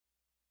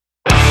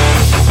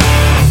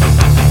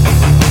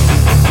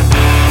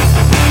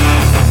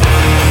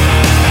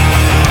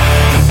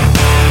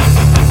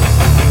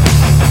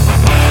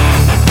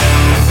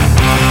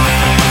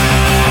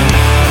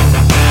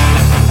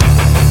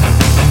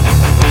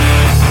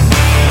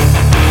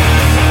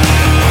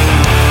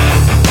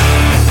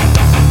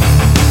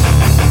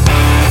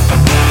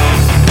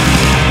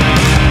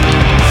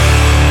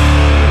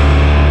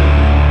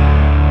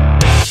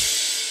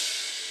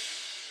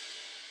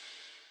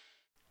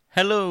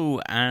Hello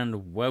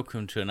and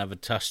welcome to another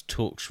Tuss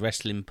Talks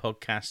Wrestling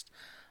podcast.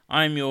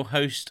 I'm your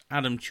host,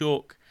 Adam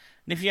Chalk,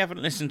 and if you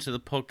haven't listened to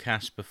the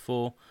podcast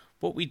before,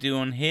 what we do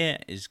on here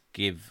is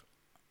give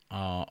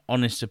our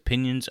honest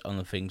opinions on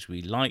the things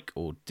we like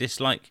or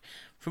dislike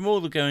from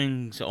all the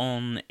goings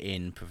on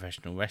in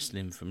professional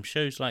wrestling, from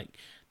shows like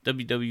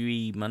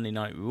WWE Monday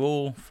Night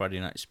Raw,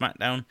 Friday Night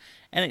SmackDown,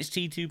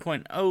 NXT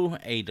 2.0,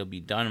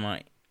 AEW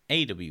Dynamite,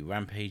 AEW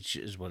Rampage,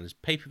 as well as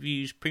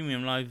pay-per-views,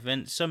 premium live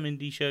events, some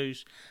indie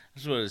shows,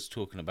 as well as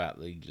talking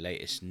about the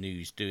latest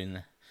news doing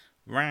the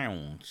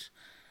rounds.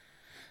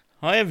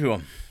 Hi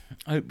everyone,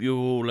 hope you're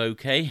all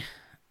okay.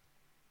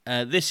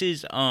 This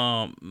is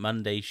our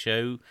Monday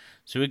show,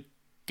 so we're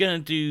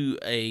going to do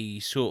a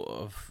sort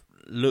of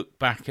look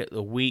back at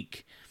the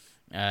week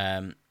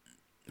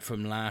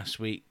from last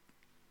week,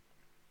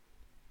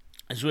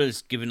 as well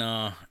as giving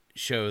our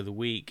show of the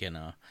week and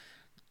our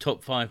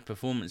top 5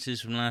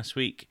 performances from last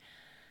week.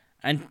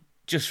 And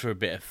just for a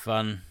bit of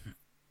fun,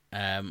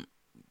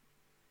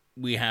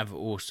 we have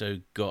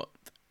also got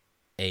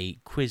a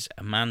Quiz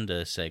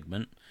Amanda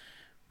segment,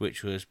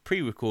 which was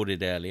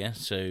pre-recorded earlier,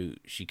 so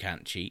she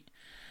can't cheat.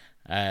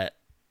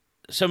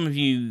 Some of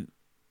you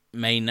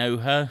may know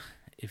her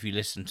if you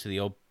listen to the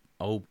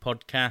old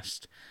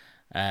podcast.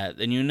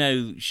 Then you'll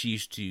know she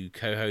used to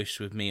co-host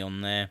with me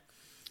on there.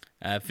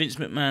 Vince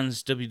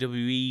McMahon's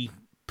WWE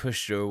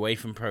pushed her away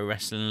from pro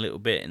wrestling a little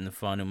bit in the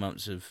final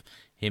months of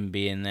him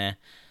being there.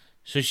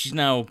 So she's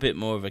now a bit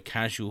more of a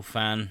casual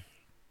fan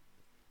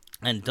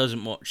and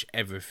doesn't watch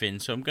everything.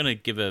 So I'm going to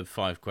give her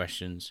 5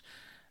 questions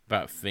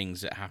about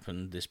things that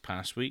happened this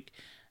past week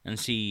and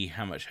see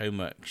how much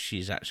homework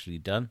she's actually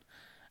done.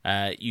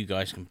 You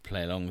guys can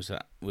play along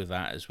with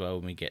that as well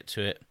when we get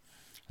to it.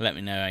 Let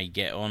me know how you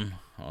get on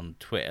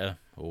Twitter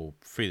or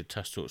through the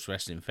Tuss Talks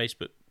Wrestling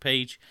Facebook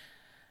page.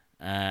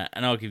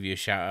 And I'll give you a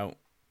shout out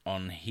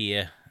on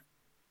here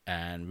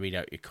and read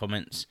out your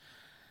comments.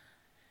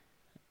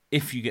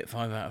 If you get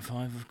 5 out of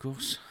 5, of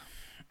course.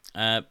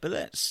 But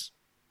let's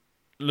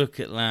look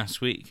at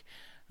last week.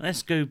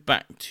 Let's go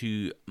back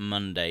to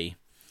Monday.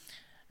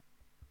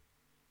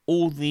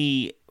 All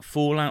the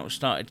fallout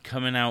started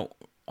coming out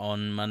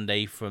on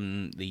Monday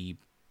from the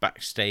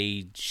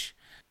backstage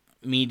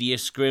media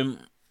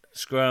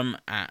scrum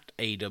at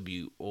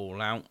AEW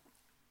All Out.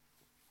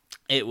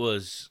 It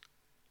was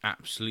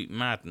absolute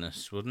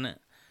madness, wasn't it?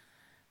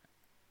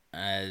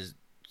 As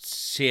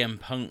CM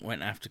Punk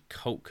went after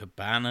Colt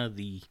Cabana,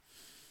 the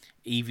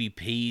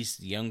EVPs,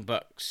 the Young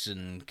Bucks,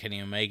 and Kenny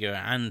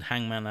Omega, and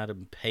Hangman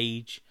Adam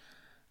Page.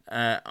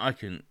 I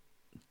couldn't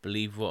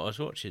believe what I was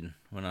watching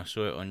when I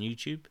saw it on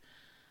YouTube.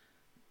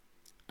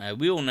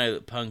 We all know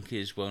that Punk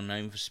is well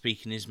known for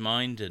speaking his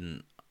mind,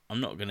 and I'm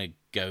not going to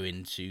go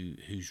into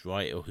who's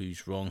right or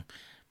who's wrong,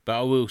 but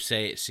I will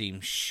say it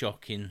seems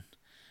shocking.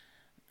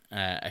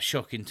 A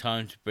shocking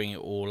time to bring it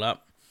all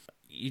up.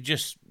 You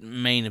just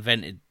main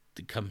evented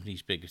the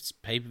company's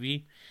biggest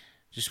pay-per-view.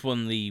 Just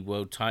won the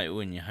world title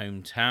in your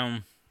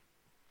hometown.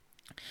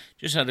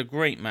 Just had a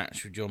great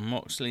match with Jon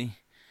Moxley.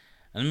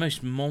 And the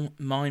most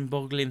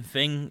mind-boggling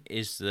thing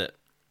is that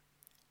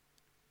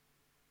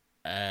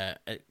an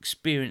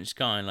experienced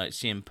guy like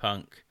CM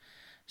Punk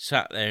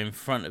sat there in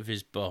front of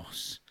his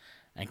boss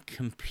and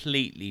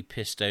completely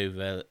pissed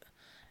over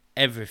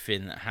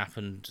everything that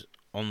happened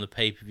on the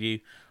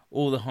pay-per-view.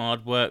 All the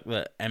hard work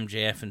that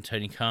MJF and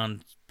Tony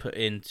Khan put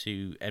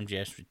into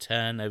MJF's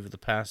return over the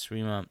past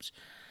 3 months.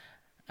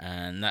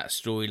 And that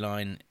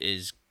storyline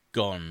is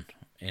gone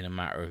in a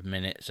matter of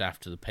minutes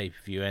after the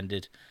pay-per-view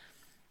ended.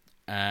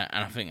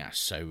 And I think that's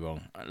so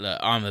wrong. Look,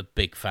 I'm a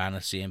big fan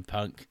of CM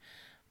Punk,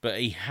 but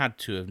he had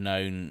to have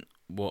known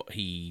what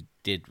he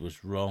did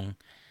was wrong.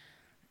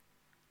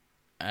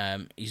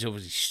 He's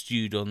obviously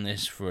stewed on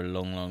this for a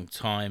long, long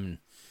time.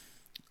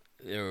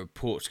 There are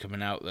reports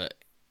coming out that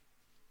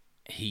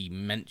he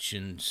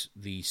mentioned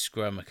the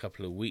scrum a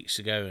couple of weeks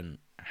ago and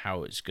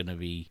how it's going to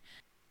be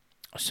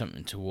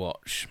something to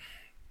watch.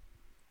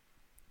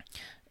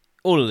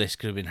 All of this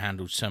could have been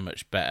handled so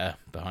much better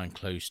behind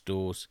closed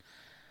doors.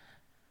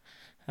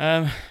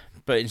 But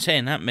in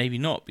saying that, maybe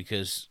not,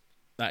 because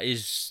that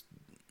is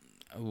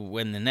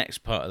when the next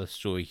part of the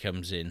story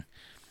comes in.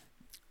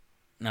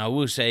 Now, I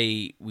will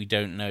say we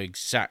don't know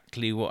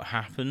exactly what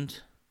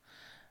happened.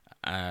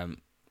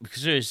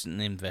 Because there is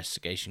an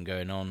investigation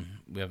going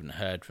on. We haven't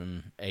heard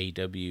from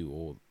AEW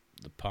or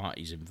the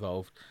parties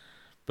involved.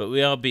 But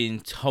we are being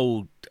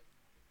told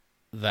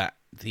that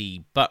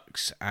the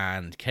Bucks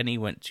and Kenny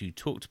went to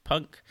talk to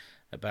Punk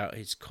about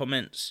his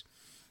comments.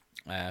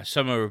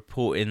 Some are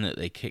reporting that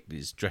they kicked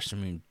his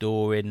dressing room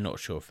door in. Not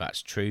sure if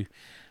that's true.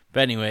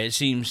 But anyway, it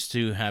seems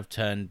to have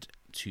turned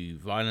to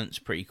violence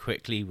pretty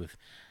quickly, with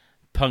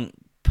Punk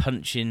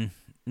punching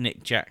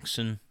Nick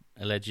Jackson,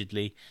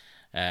 allegedly.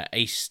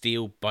 Ace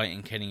Steel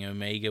biting Kenny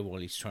Omega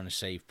while he's trying to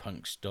save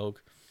Punk's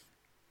dog.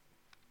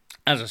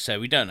 As I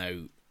said, we don't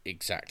know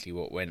exactly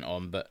what went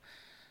on, but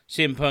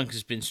CM Punk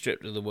has been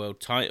stripped of the world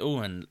title,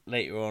 and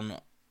later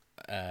on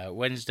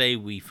Wednesday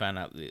we found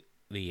out that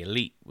the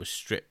Elite was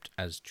stripped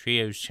as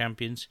Trios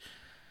champions.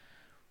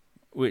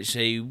 which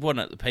they won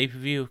at the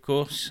pay-per-view, of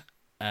course.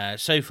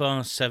 So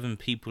far, 7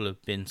 people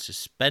have been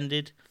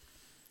suspended.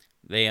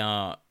 They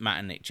are Matt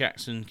and Nick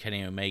Jackson,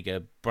 Kenny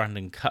Omega,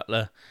 Brandon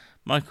Cutler,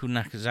 Michael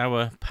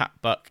Nakazawa, Pat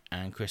Buck,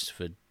 and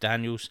Christopher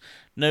Daniels.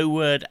 No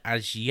word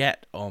as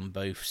yet on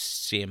both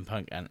CM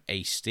Punk and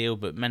Ace Steel,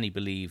 but many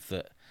believe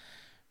that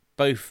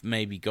both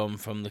may be gone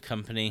from the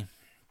company.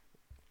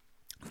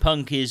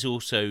 Punk is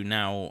also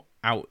now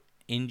out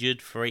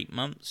injured for 8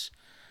 months.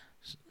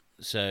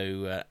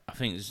 So I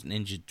think there's an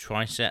injured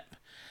tricep.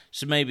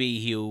 So maybe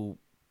he'll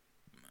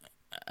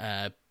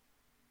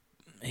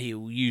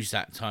use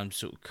that time to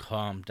sort of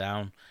calm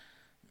down.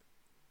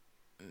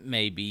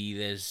 Maybe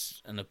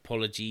there's an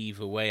apology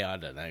either way. I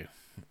don't know.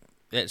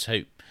 Let's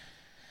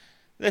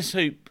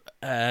hope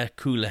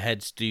cooler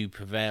heads do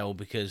prevail,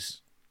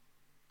 because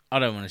I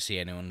don't want to see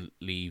anyone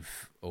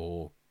leave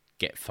or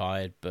get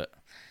fired, but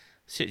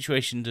the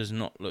situation does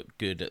not look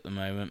good at the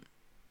moment.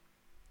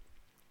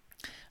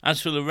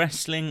 As for the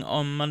wrestling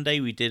on Monday,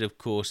 we did, of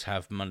course,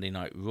 have Monday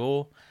Night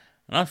Raw,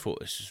 and I thought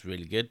this was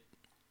really good.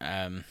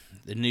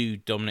 The new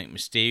Dominic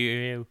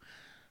Mysterio,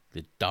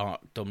 the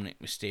dark Dominic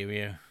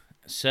Mysterio,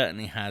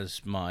 certainly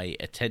has my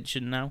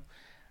attention now,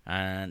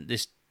 and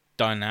this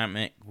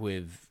dynamic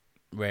with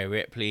Rhea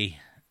Ripley,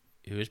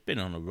 who has been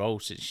on a roll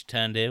since she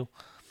turned heel,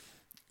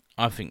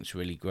 I think it's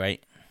really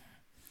great.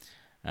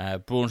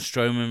 Braun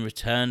Strowman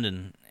returned,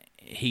 and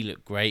he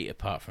looked great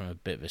apart from a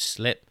bit of a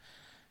slip.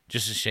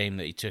 Just a shame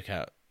that he took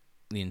out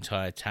the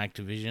entire tag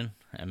division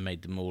and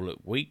made them all look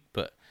weak,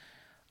 but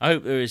I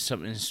hope there is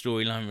something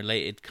storyline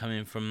related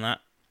coming from that.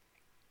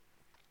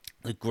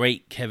 The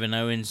great Kevin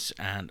Owens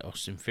and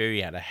Austin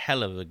Theory had a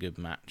hell of a good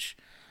match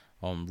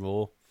on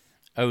Raw.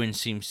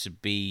 Owens seems to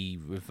be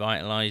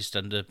revitalized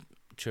under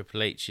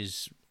Triple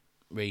H's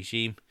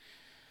regime.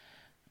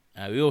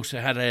 We also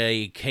had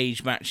a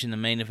cage match in the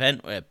main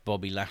event where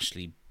Bobby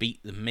Lashley beat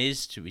The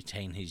Miz to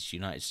retain his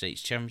United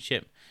States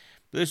Championship.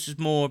 But this was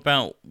more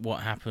about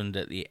what happened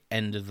at the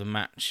end of the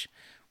match,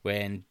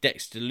 when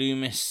Dexter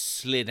Lumis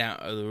slid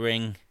out of the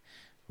ring,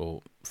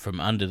 or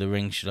from under the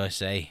ring, should I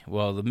say,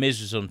 while The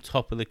Miz was on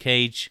top of the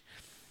cage.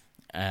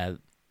 That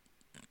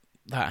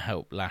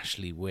helped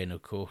Lashley win,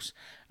 of course.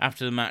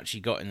 After the match, he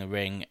got in the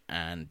ring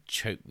and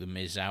choked The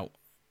Miz out.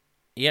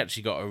 He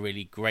actually got a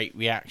really great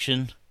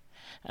reaction,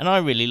 and I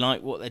really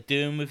like what they're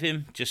doing with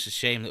him. Just a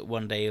shame that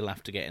one day he'll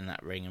have to get in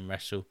that ring and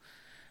wrestle.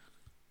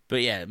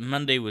 But yeah,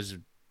 Monday was a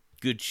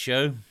good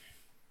show.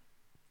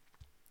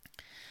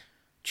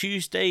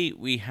 Tuesday,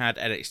 we had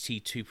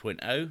NXT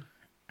 2.0,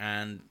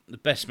 and the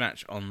best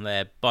match on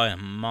there by a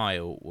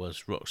mile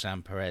was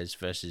Roxanne Perez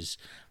versus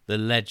the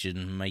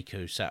legend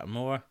Meiko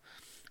Satomura.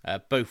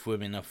 Both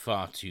women are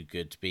far too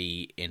good to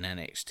be in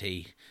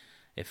NXT,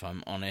 if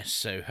I'm honest,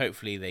 so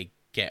hopefully they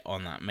get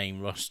on that main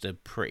roster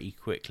pretty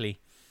quickly.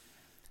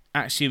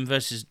 Axiom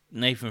versus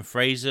Nathan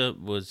Fraser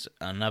was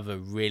another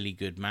really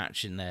good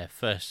match in their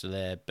first of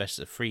their best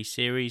of 3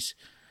 series.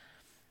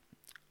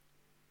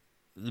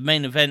 The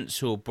main event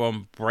saw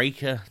Bron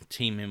Breakker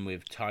teaming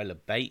with Tyler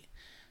Bate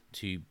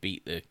to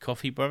beat the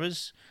Coffey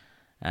Brothers,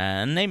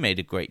 and they made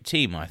a great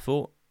team, I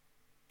thought.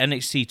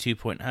 NXT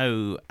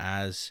 2.0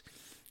 has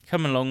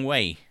come a long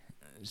way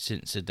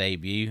since the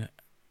debut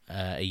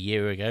a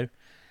year ago.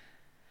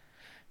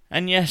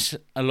 And yes,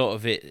 a lot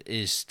of it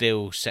is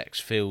still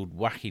sex-filled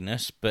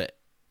wackiness, but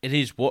it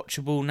is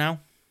watchable now.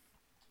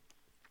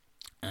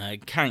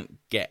 Can't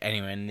get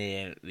anywhere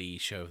near the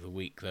show of the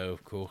week, though,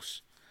 of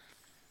course.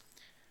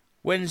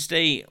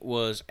 Wednesday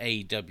was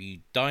AEW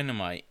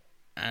Dynamite,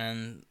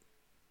 and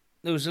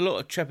there was a lot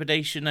of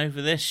trepidation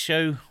over this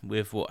show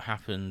with what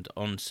happened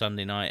on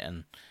Sunday night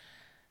and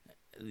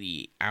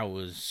the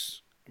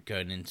hours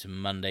going into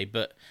Monday,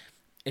 but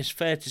it's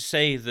fair to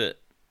say that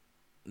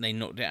they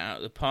knocked it out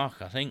of the park,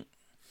 I think.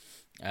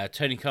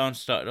 Tony Khan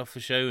started off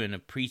the show in a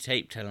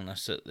pre-tape telling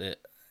us that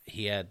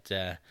he had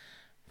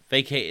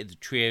vacated the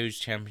Trios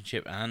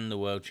Championship and the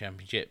World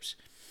Championships.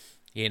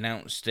 He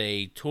announced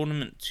a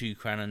tournament to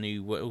crown a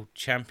new world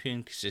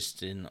champion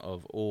consisting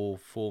of all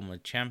former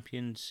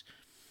champions.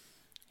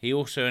 He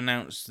also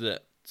announced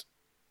that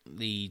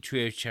the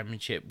Trios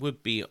Championship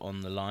would be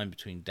on the line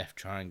between Death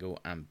Triangle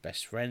and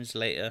Best Friends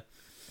later,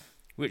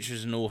 which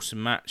was an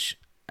awesome match,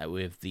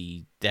 with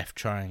the Death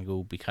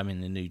Triangle becoming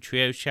the new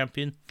Trios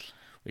Champion,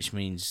 which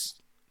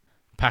means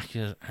Pac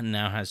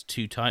now has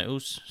 2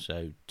 titles,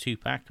 so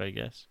 2-pack, I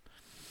guess.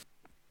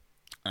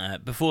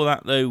 Before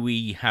that, though,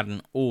 we had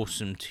an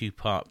awesome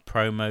 2-part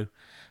promo.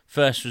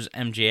 First was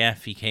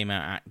MJF. He came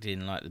out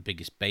acting like the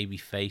biggest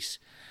babyface,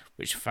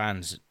 which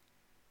fans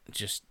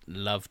just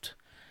loved.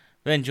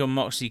 Then Jon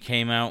Moxley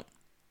came out.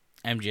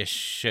 MJF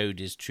showed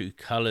his true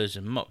colours,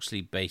 and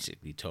Moxley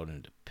basically told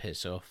him to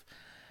piss off.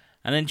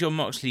 And then Jon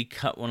Moxley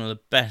cut one of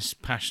the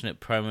best passionate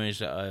promos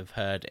that I've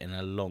heard in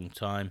a long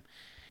time.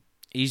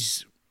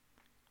 He's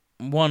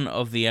one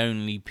of the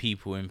only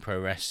people in pro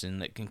wrestling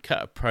that can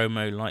cut a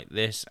promo like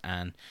this,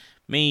 and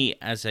me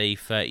as a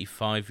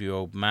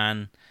 35-year-old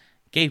man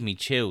gave me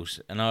chills,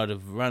 and I'd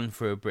have run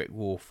through a brick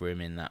wall for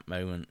him in that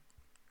moment.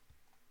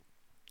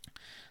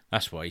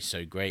 That's why he's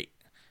so great.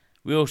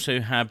 We also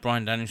had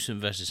Bryan Danielson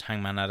versus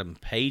Hangman Adam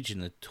Page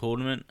in the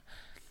tournament.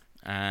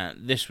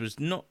 This was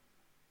not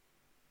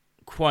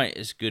quite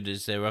as good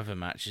as their other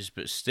matches,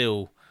 but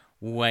still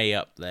way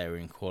up there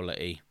in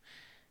quality.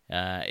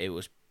 It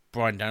was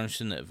Bryan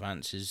Danielson that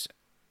advances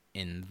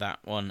in that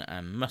one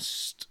and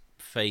must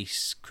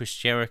face Chris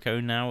Jericho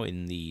now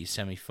in the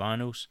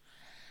semi-finals.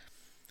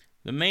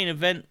 The main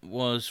event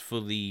was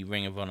for the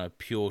Ring of Honor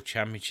Pure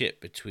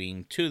Championship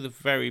between two of the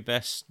very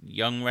best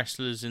young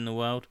wrestlers in the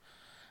world.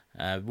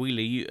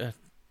 Wheeler Yuta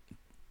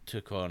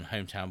took on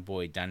hometown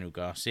boy Daniel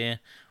Garcia,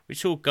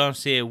 which saw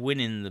Garcia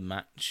winning the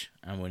match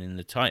and winning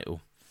the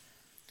title.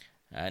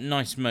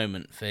 Nice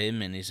moment for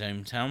him in his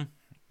hometown.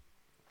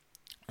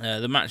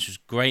 The match was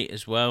great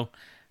as well,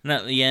 and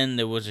at the end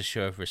there was a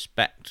show of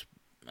respect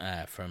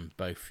from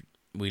both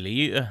Wheeler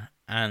Yuta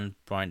and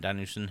Bryan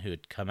Danielson, who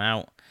had come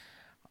out.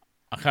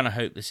 I kind of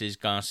hope this is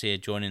Garcia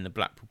joining the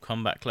Blackpool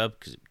Combat Club,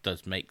 because it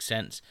does make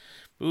sense,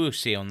 but we'll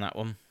see on that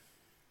one.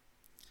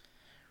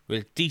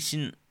 With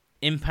decent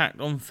Impact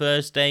on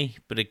Thursday,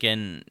 but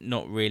again,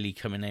 not really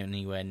coming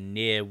anywhere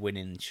near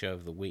winning the show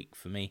of the week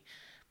for me,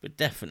 but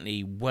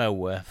definitely well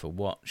worth a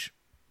watch.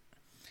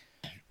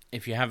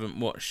 If you haven't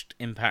watched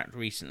Impact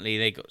recently,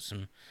 they got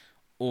some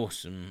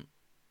awesome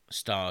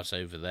stars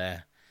over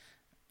there.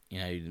 You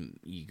know,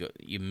 you got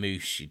your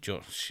Moose, your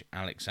Josh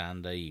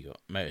Alexander, you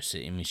got Motor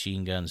City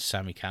Machine Guns,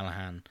 Sami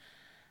Callihan,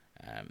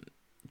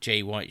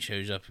 Jay White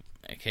shows up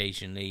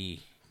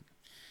occasionally,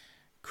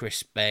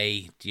 Chris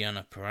Bay,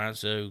 Deonna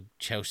Purrazzo,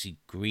 Chelsea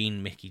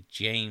Green, Mickie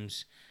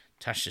James,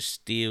 Tasha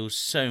Steele,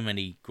 so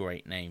many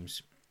great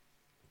names.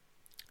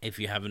 If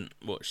you haven't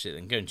watched it,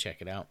 then go and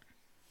check it out.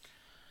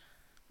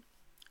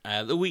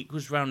 The week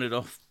was rounded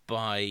off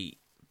by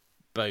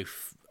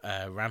both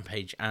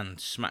Rampage and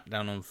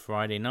SmackDown on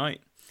Friday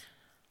night.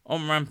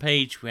 On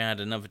Rampage, we had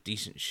another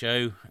decent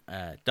show.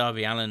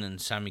 Darby Allin and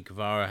Sammy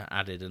Guevara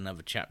added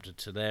another chapter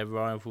to their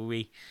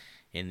rivalry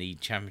in the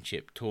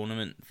championship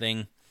tournament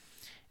thing.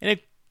 In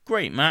a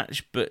great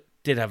match, but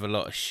did have a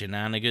lot of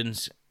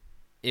shenanigans.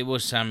 It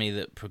was Sammy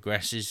that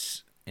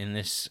progresses in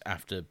this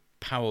after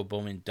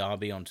powerbombing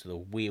Darby onto the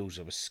wheels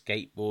of a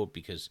skateboard,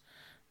 because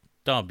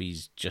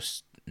Darby's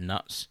just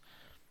nuts.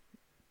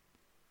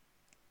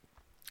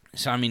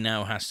 Sammy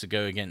now has to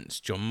go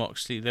against Jon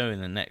Moxley, though, in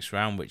the next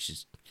round, which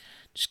is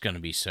just going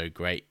to be so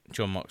great.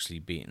 Jon Moxley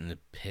beating the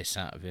piss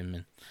out of him,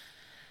 and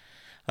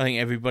I think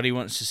everybody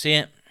wants to see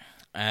it.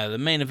 The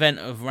main event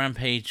of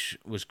Rampage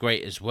was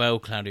great as well.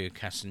 Claudio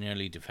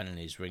Castagnoli defending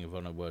his Ring of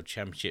Honor World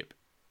Championship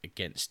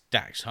against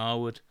Dax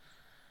Harwood.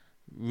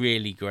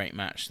 Really great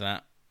match,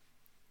 that.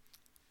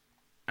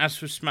 As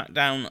for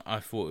SmackDown, I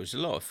thought it was a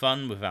lot of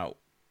fun without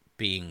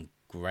being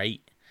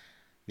great.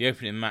 The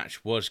opening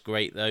match was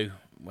great, though,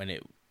 when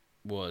it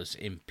was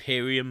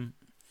Imperium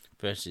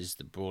versus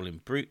the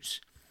Brawling Brutes.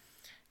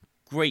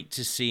 Great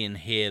to see and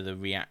hear the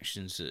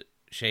reactions that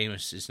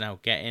Sheamus is now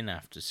getting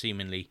after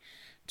seemingly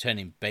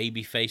turning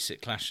babyface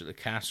at Clash at the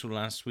Castle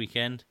last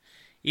weekend.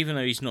 Even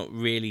though he's not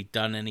really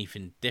done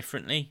anything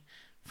differently,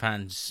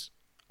 fans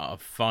are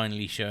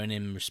finally showing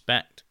him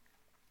respect.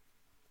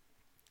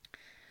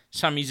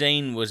 Sami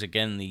Zayn was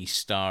again the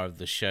star of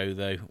the show,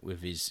 though,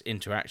 with his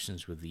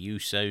interactions with the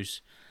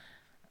Usos.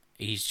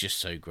 He's just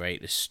so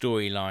great. The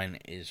storyline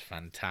is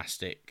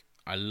fantastic.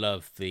 I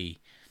love the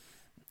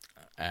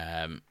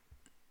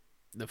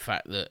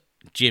fact that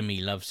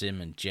Jimmy loves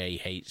him and Jay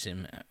hates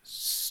him.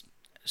 It's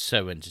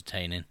so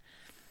entertaining.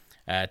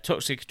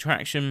 Toxic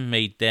Attraction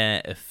made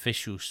their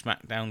official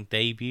SmackDown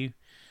debut.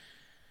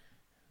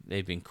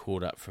 They've been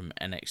called up from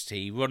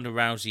NXT. Ronda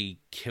Rousey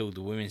killed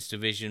the women's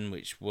division,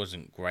 which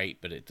wasn't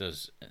great, but it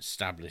does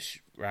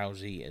establish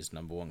Rousey as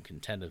number one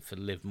contender for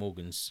Liv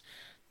Morgan's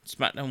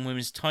SmackDown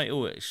Women's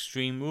title at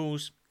Extreme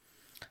Rules.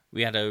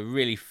 We had a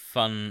really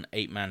fun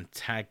 8-man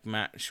tag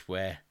match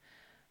where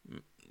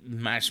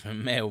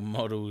maximum male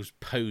models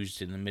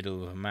posed in the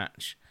middle of a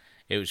match.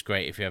 It was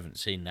great. If you haven't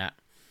seen that,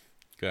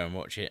 go and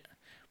watch it.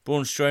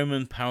 Braun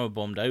Strowman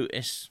powerbombed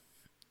Otis.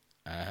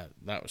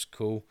 That was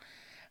cool.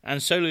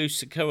 And Solo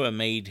Sikoa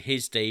made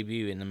his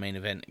debut in the main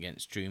event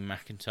against Drew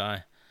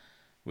McIntyre,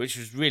 which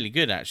was really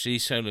good, actually.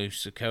 Solo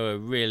Sikoa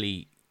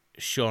really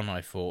shone,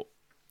 I thought,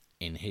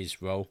 in his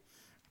role.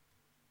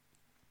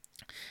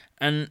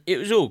 And it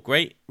was all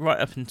great, right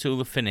up until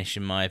the finish,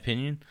 in my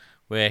opinion,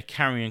 where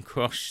Karrion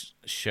Kross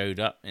showed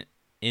up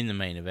in the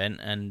main event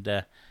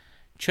and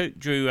choked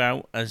Drew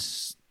out,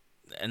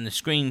 and the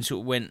screen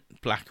sort of went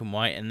black and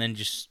white and then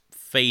just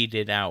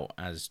faded out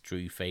as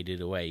Drew faded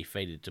away,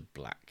 faded to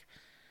black.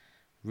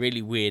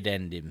 Really weird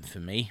ending for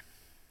me.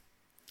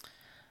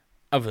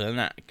 Other than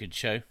that, good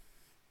show.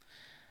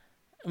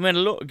 And we had a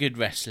lot of good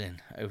wrestling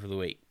over the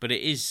week, but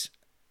it is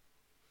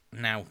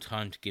now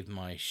time to give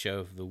my show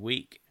of the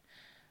week.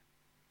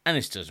 And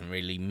this doesn't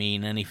really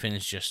mean anything,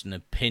 it's just an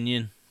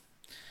opinion.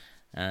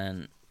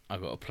 And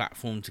I've got a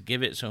platform to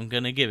give it, so I'm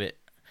going to give it.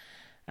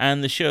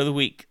 And the show of the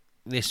week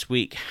this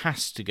week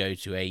has to go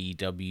to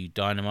AEW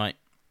Dynamite.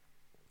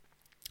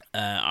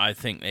 I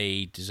think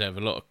they deserve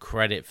a lot of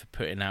credit for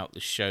putting out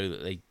the show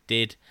that they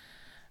did.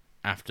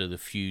 after the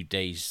few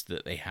days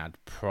that they had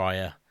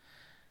prior.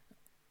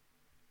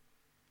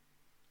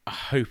 I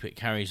hope it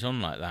carries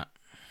on like that.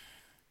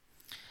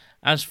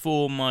 As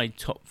for my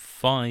top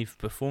 5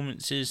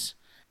 performances,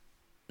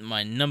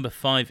 my number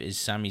 5 is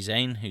Sami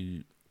Zayn,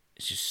 who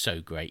is just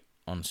so great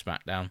on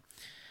SmackDown.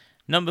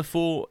 Number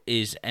 4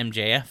 is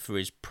MJF for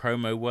his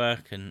promo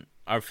work, and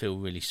I feel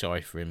really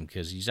sorry for him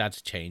because he's had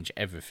to change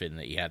everything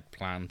that he had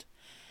planned.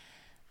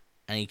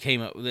 And he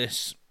came up with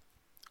this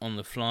on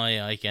the fly,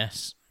 I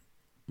guess.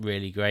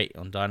 Really great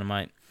on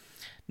Dynamite.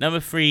 Number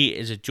 3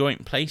 is a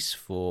joint place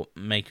for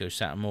Meiko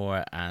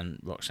Satomura and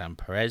Roxanne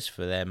Perez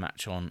for their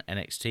match on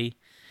NXT.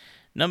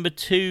 Number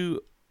 2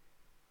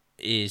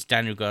 is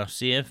Daniel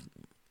Garcia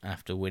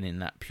after winning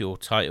that pure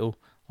title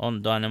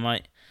on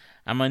Dynamite.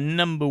 And my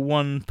number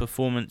 1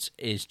 performance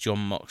is Jon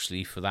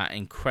Moxley for that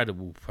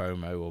incredible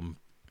promo on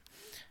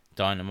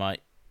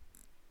Dynamite.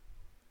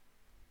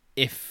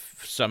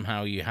 If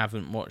somehow you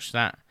haven't watched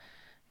that,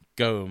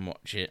 go and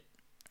watch it.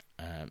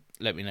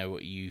 Let me know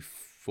what you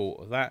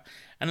thought of that.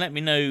 And let me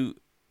know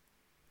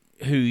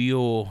who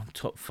your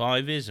top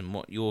 5 is and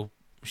what your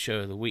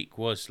show of the week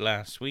was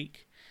last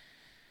week.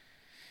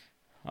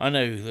 I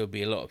know there'll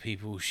be a lot of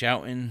people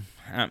shouting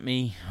at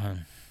me.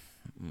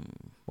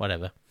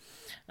 Whatever.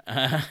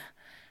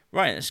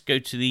 Right, let's go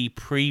to the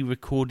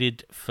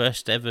pre-recorded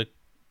first ever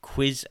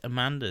Quiz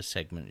Amanda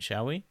segment,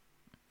 shall we?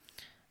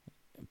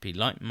 It'd be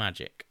like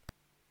magic.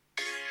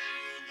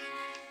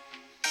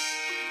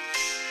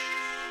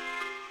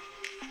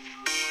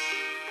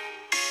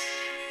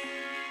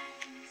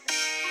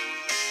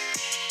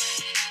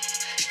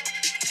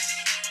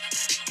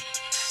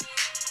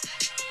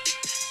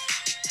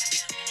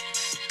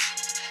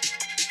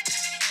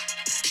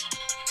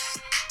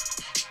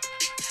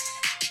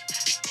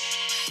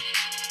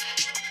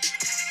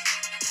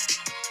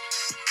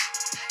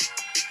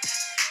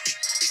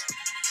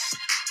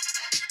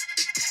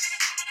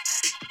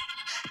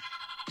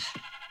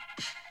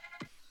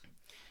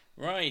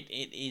 Right,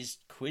 it is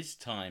quiz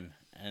time,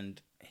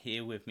 and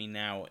here with me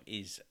now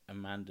is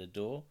Amanda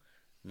Dorr.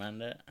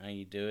 Amanda, how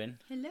you doing?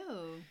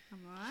 Hello,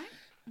 I'm alright.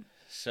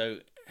 So,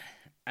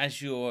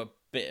 as you're a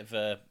bit of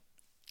a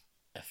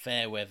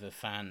fair weather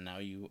fan now,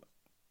 you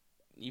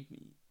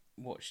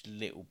watched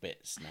little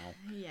bits now.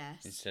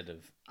 Yes. Instead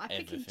of I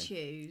everything. pick and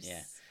choose.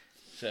 Yeah.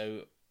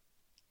 So,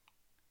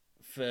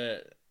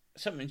 for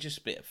something just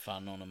a bit of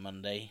fun on a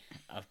Monday,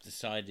 I've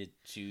decided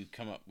to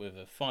come up with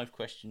a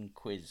 5-question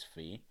quiz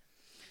for you.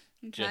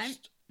 Okay.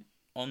 Just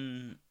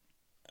on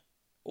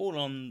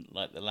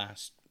like the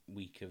last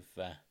week of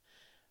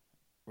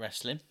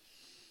wrestling.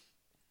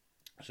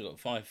 So I've got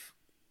 5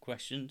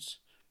 questions,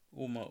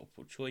 all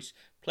multiple choice.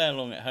 Play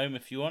along at home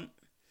if you want.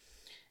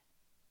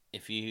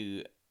 If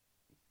you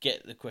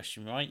get the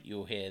question right,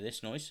 you'll hear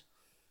this noise.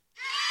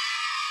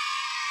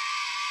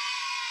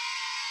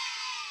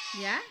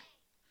 Yeah?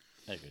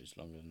 That goes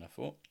longer than I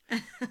thought.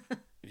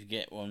 If you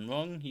get one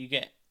wrong, you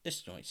get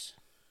this noise.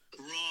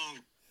 Wrong.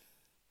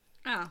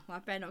 Oh, well, I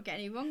better not get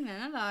any wrong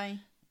then, had I?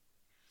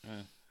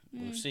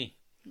 We'll see.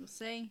 We'll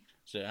see.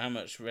 So how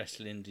much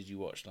wrestling did you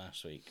watch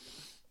last week?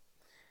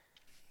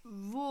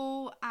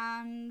 Raw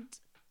and...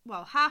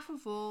 Well, half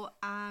of Raw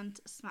and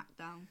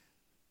SmackDown.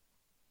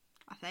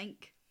 I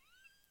think.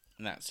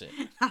 And that's it.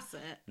 That's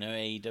it. No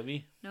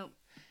AEW? Nope.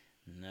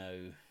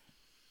 No...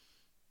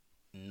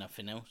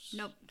 Nothing else?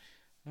 Nope.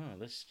 Oh,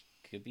 this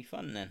could be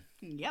fun then.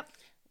 Yep.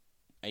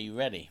 Are you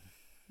ready?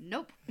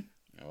 Nope.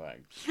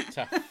 Alright,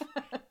 tough.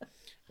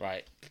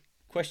 Right,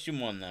 question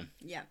 1 then.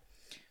 Yeah.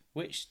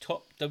 Which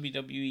top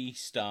WWE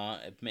star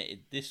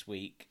admitted this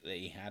week that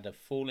he had a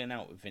falling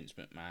out with Vince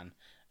McMahon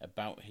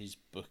about his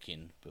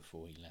booking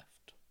before he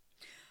left?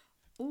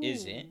 Ooh.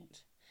 Is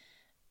it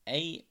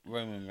A.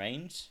 Roman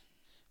Reigns,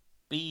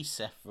 B.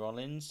 Seth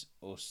Rollins,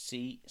 or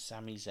C.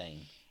 Sami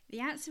Zayn? The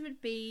answer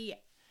would be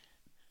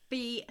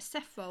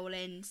Seth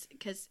Rollins,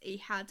 because he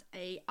had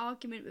a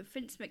argument with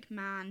Vince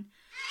McMahon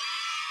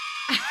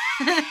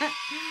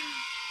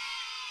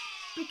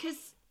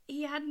because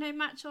he had no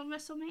match on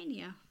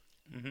WrestleMania.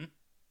 Mm-hmm.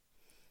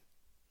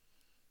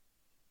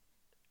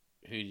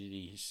 Who did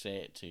he say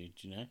it to?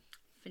 Do you know?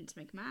 Vince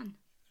McMahon.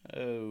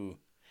 Oh,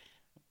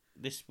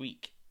 this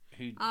week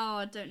who? Oh,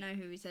 I don't know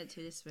who he said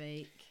to this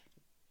week.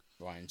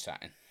 Ryan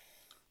Satin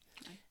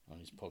on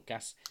his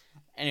podcast.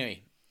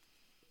 Anyway,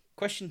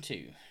 question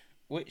 2.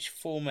 Which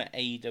former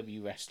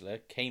AEW wrestler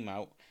came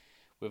out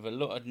with a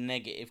lot of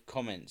negative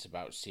comments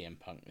about CM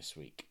Punk this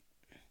week?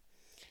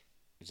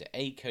 Is it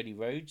A. Cody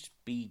Rhodes,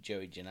 B.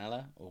 Joey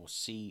Janela, or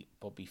C.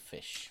 Bobby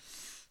Fish?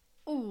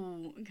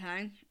 Oh,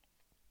 okay.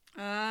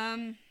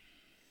 I'm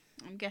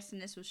guessing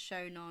this was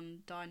shown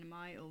on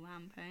Dynamite or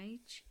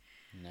Rampage.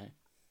 No.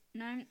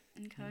 No?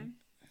 Okay. No.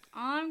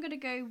 I'm going to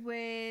go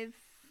with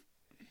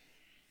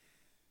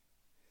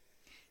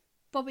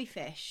Bobby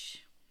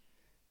Fish.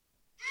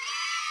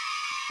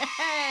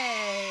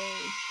 Hey!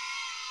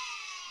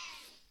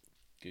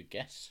 Good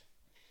guess.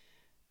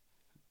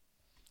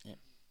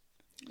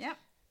 Yep.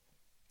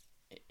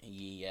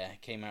 He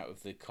came out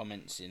with the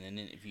comments in an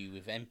interview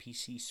with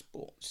NPC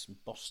Sports in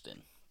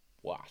Boston.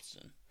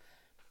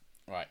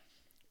 Right.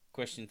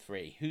 Question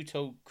 3. Who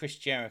told Chris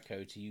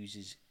Jericho to use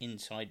his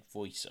inside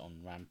voice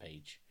on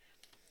Rampage?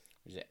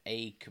 Was it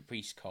A.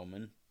 Caprice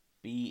Coleman,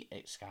 B.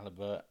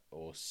 Excalibur,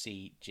 or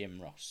C. Jim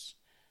Ross?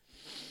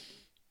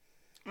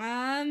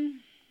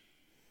 I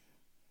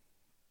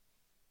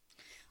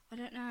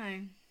don't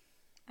know.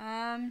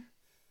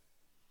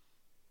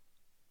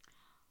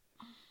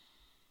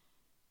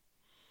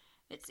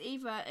 It's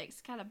either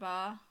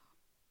Excalibur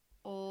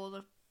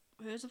or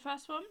who's the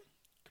first one?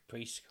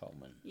 Caprice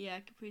Coleman.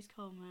 Yeah, Caprice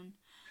Coleman.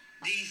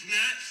 These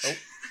nuts.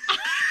 Oh.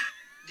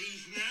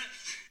 These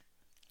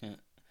nuts.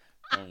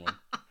 Wrong one.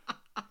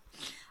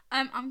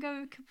 I'm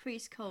going with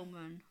Caprice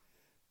Coleman.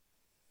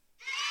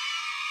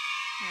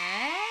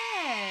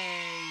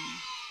 Hey.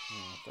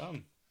 Well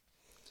done.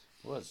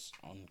 Was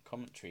on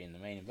commentary in the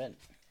main event.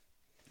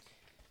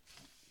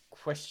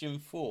 Question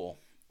 4.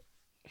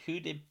 Who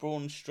did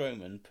Braun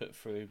Strowman put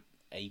through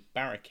a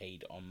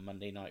barricade on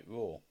Monday Night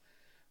Raw?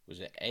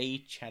 Was it A.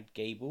 Chad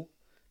Gable,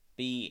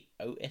 B.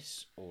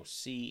 Otis, or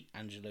C.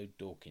 Angelo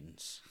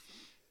Dawkins?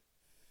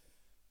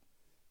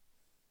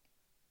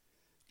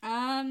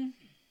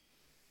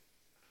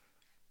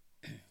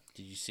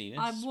 Did you see this?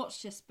 I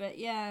watched this bit,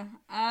 yeah.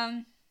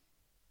 I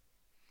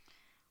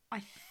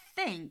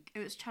think it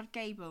was Chad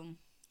Gable.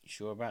 You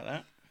sure about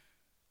that?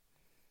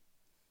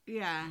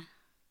 Yeah.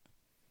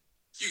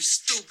 You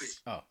stupid.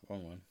 Oh,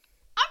 wrong one.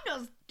 I'm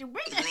not doing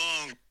it.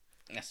 Wrong.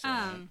 That's the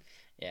wrong one.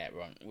 Yeah,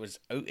 wrong. It was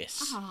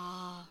Otis.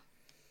 Ah.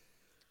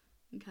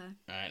 Okay.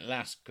 Alright,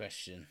 last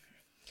question.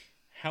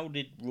 How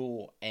did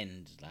Raw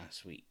end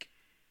last week?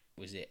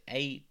 Was it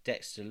A.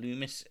 Dexter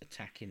Lumis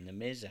attacking The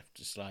Miz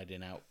after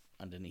sliding out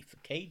underneath the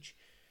cage?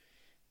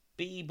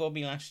 B.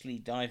 Bobby Lashley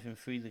diving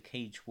through the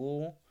cage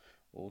wall?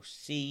 Or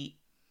C.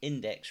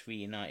 Index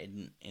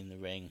reunited in the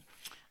ring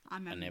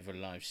and ever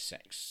live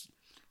sex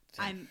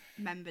thing? I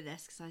remember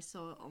this because I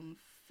saw it on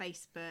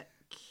Facebook.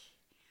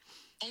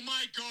 Oh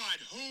my God!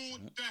 Who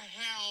the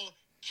hell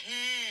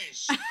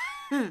cares?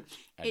 I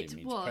didn't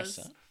mean to press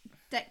was that.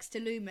 Dexter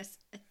Lumis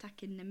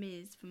attacking The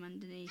Miz from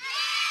underneath.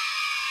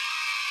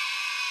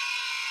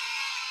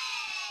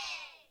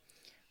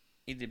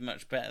 He did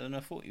much better than I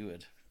thought you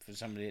would. For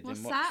somebody that What's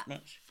didn't that? watch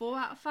much. 4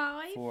 out of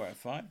 5? 4 out of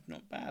 5,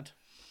 not bad.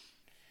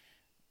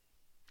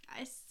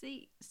 I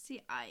see.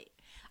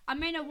 I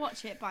may not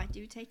watch it, but I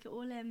do take it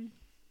all in.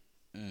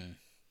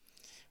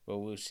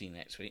 Well, we'll see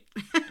next week.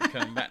 You're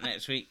coming back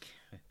next week.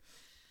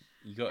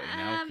 You got it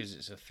now because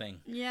it's a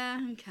thing. Yeah.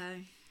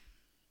 Okay.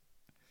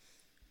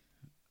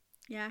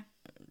 Yeah.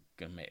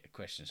 Gonna make the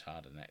questions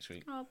harder next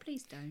week. Oh,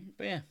 please don't.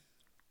 But yeah,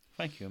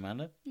 thank you,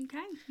 Amanda.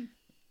 Okay.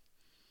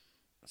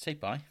 Say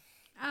bye.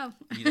 Oh.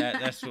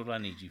 That's all I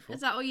need you for.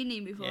 Is that all you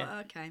need me for? Yeah.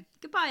 Okay.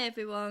 Goodbye,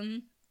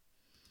 everyone.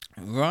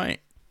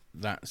 Right,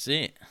 that's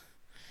it.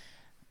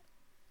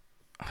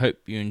 Hope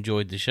you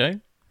enjoyed the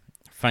show.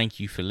 Thank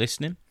you for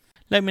listening.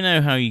 Let me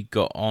know how you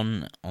got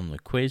on the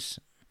quiz.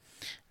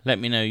 Let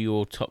me know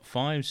your top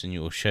 5s and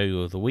your show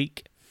of the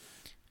week.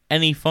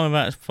 Any 5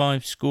 out of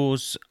 5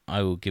 scores,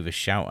 I will give a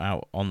shout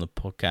out on the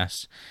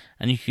podcast.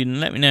 And you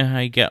can let me know how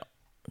you got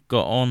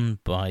on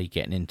by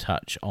getting in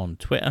touch on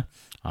Twitter.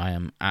 I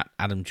am at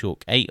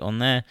AdamChalk8 on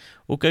there.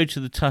 Or go to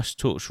the Tush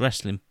Talks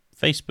Wrestling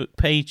Facebook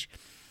page.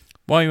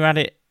 While you're at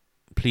it,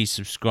 please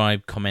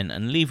subscribe, comment,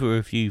 and leave a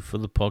review for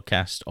the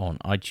podcast on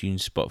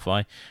iTunes,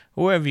 Spotify,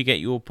 or wherever you get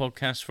your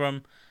podcasts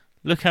from.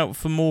 Look out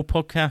for more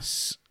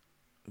podcasts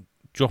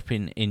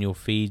dropping in your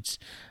feeds.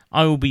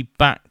 I will be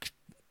back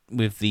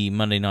with the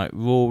Monday Night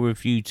Raw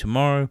review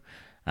tomorrow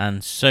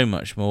and so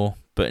much more.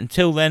 But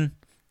until then,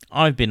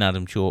 I've been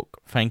Adam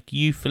Chalk. Thank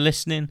you for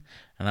listening,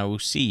 and I will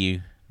see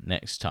you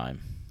next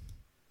time.